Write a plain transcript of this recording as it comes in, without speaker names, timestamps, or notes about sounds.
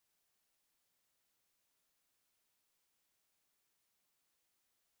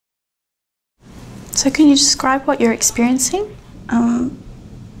So can you describe what you're experiencing?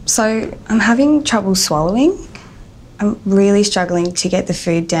 So I'm having trouble swallowing. I'm really struggling to get the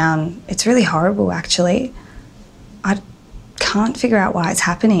food down. It's really horrible, actually. I can't figure out why it's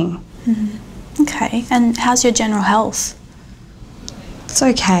happening. Okay, and how's your general health? It's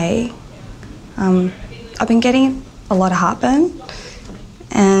okay. I've been getting a lot of heartburn,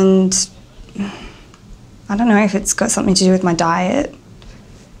 and I don't know if it's got something to do with my diet.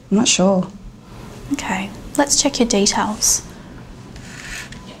 I'm not sure. Okay, let's check your details.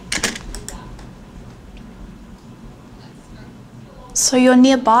 So you're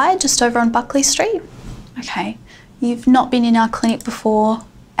nearby, just over on Buckley Street? Okay. You've not been in our clinic before,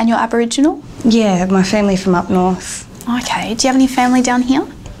 and you're Aboriginal? Yeah, my family from up north. Okay. Do you have any family down here?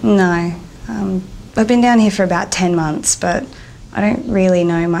 No. I've been down here for about 10 months, but I don't really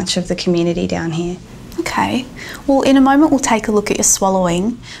know much of the community down here. Okay. Well, in a moment we'll take a look at your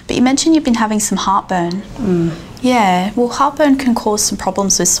swallowing, but you mentioned you've been having some heartburn. Yeah, well, heartburn can cause some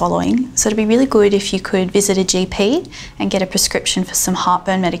problems with swallowing, so it'd be really good if you could visit a GP and get a prescription for some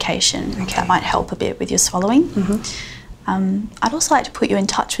heartburn medication. Okay. That might help a bit with your swallowing. I'd also like to put you in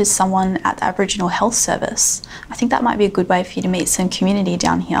touch with someone at the Aboriginal Health Service. I think that might be a good way for you to meet some community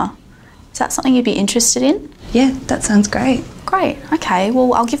down here. Is that something you'd be interested in? Yeah, that sounds great. Great, okay.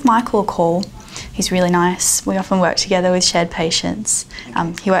 Well, I'll give Michael a call. He's really nice. We often work together with shared patients.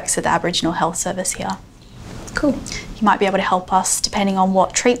 He works at the Aboriginal Health Service here. Cool. He might be able to help us depending on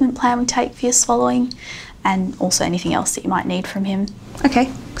what treatment plan we take for your swallowing, and also anything else that you might need from him. Okay,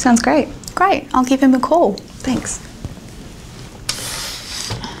 sounds great. Great, I'll give him a call. Thanks.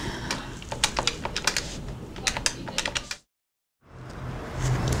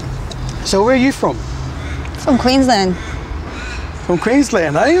 So where are you from? From Queensland. From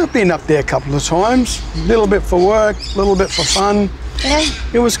Queensland, eh? I've been up there a couple of times. A little bit for work, a little bit for fun. Yeah.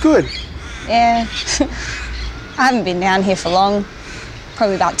 It was good. Yeah. I haven't been down here for long,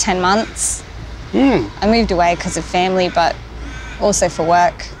 probably about 10 months. I moved away because of family, but also for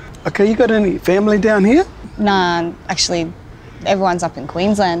work. Okay, you got any family down here? Nah, actually, everyone's up in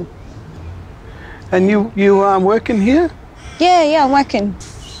Queensland. And you working here? Yeah, I'm working.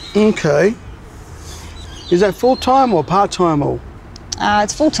 Okay. Is that full-time or part-time or?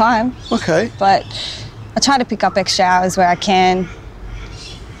 It's full-time. Okay. But I try to pick up extra hours where I can.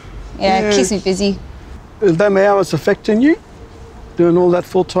 Yeah, it keeps me busy. Is them hours affecting you, doing all that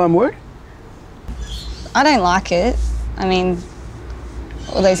full-time work? I don't like it. I mean,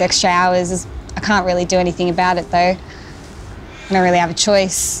 all those extra hours, I can't really do anything about it though. I don't really have a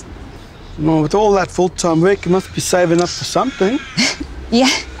choice. Well, with all that full-time work, you must be saving up for something. Yeah,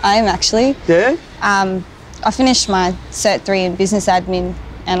 I am actually. Yeah? I finished my Cert 3 in business admin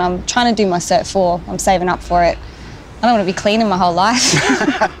and I'm trying to do my Cert 4. I'm saving up for it. I don't want to be cleaning my whole life.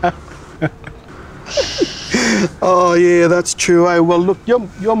 Oh yeah, that's true, eh? Well look,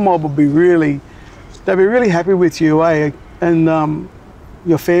 your mob will be they'll be really happy with you, eh? And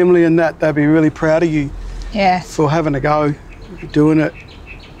your family and that, they'll be really proud of you. Yeah. For having a go, doing it.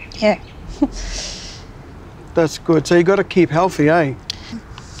 Yeah. That's good. So you got to keep healthy, eh?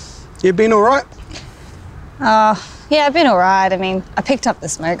 You been all right? Yeah, I've been all right. I mean, I picked up the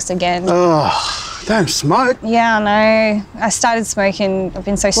smokes again. Oh, don't smoke. Yeah, I know. I started smoking. I've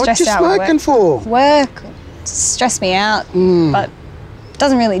been so stressed out. What you smoking for? Work. It stressed me out, but it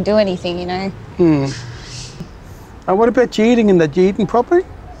doesn't really do anything, you know. And what about you eating? That you eating properly?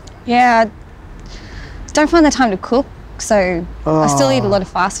 Yeah, I don't find the time to cook, so I still eat a lot of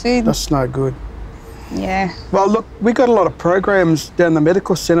fast food. That's no good. Yeah. Well, look, we got a lot of programs down the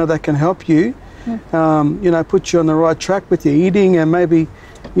medical centre that can help you. You know, put you on the right track with your eating and maybe,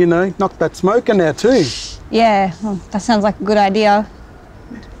 you know, knock that smoking out too. Yeah, well, that sounds like a good idea.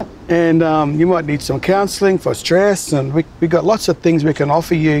 And you might need some counselling for stress, and we got lots of things we can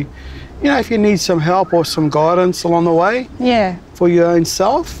offer you. You know, if you need some help or some guidance along the way. Yeah. For your own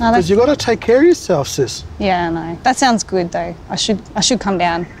self, because you've got to take care of yourself, sis. Yeah, I know. That sounds good though. I should come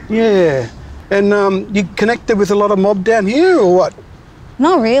down. Yeah. And you connected with a lot of mob down here or what?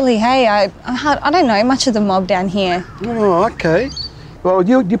 Not really, hey. I don't know much of the mob down here. Oh, okay. Well,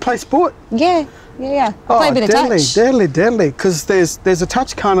 you play sport? Yeah. I play a bit of touch. Deadly. Because there's a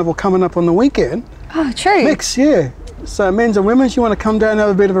touch carnival coming up on the weekend. Oh, true. Mix, yeah. So men's and women's, you want to come down and have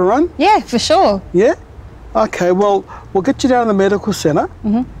a bit of a run? Yeah, for sure. Yeah? Okay, well, we'll get you down to the medical centre.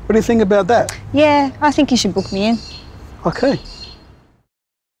 What do you think about that? Yeah, I think you should book me in. Okay.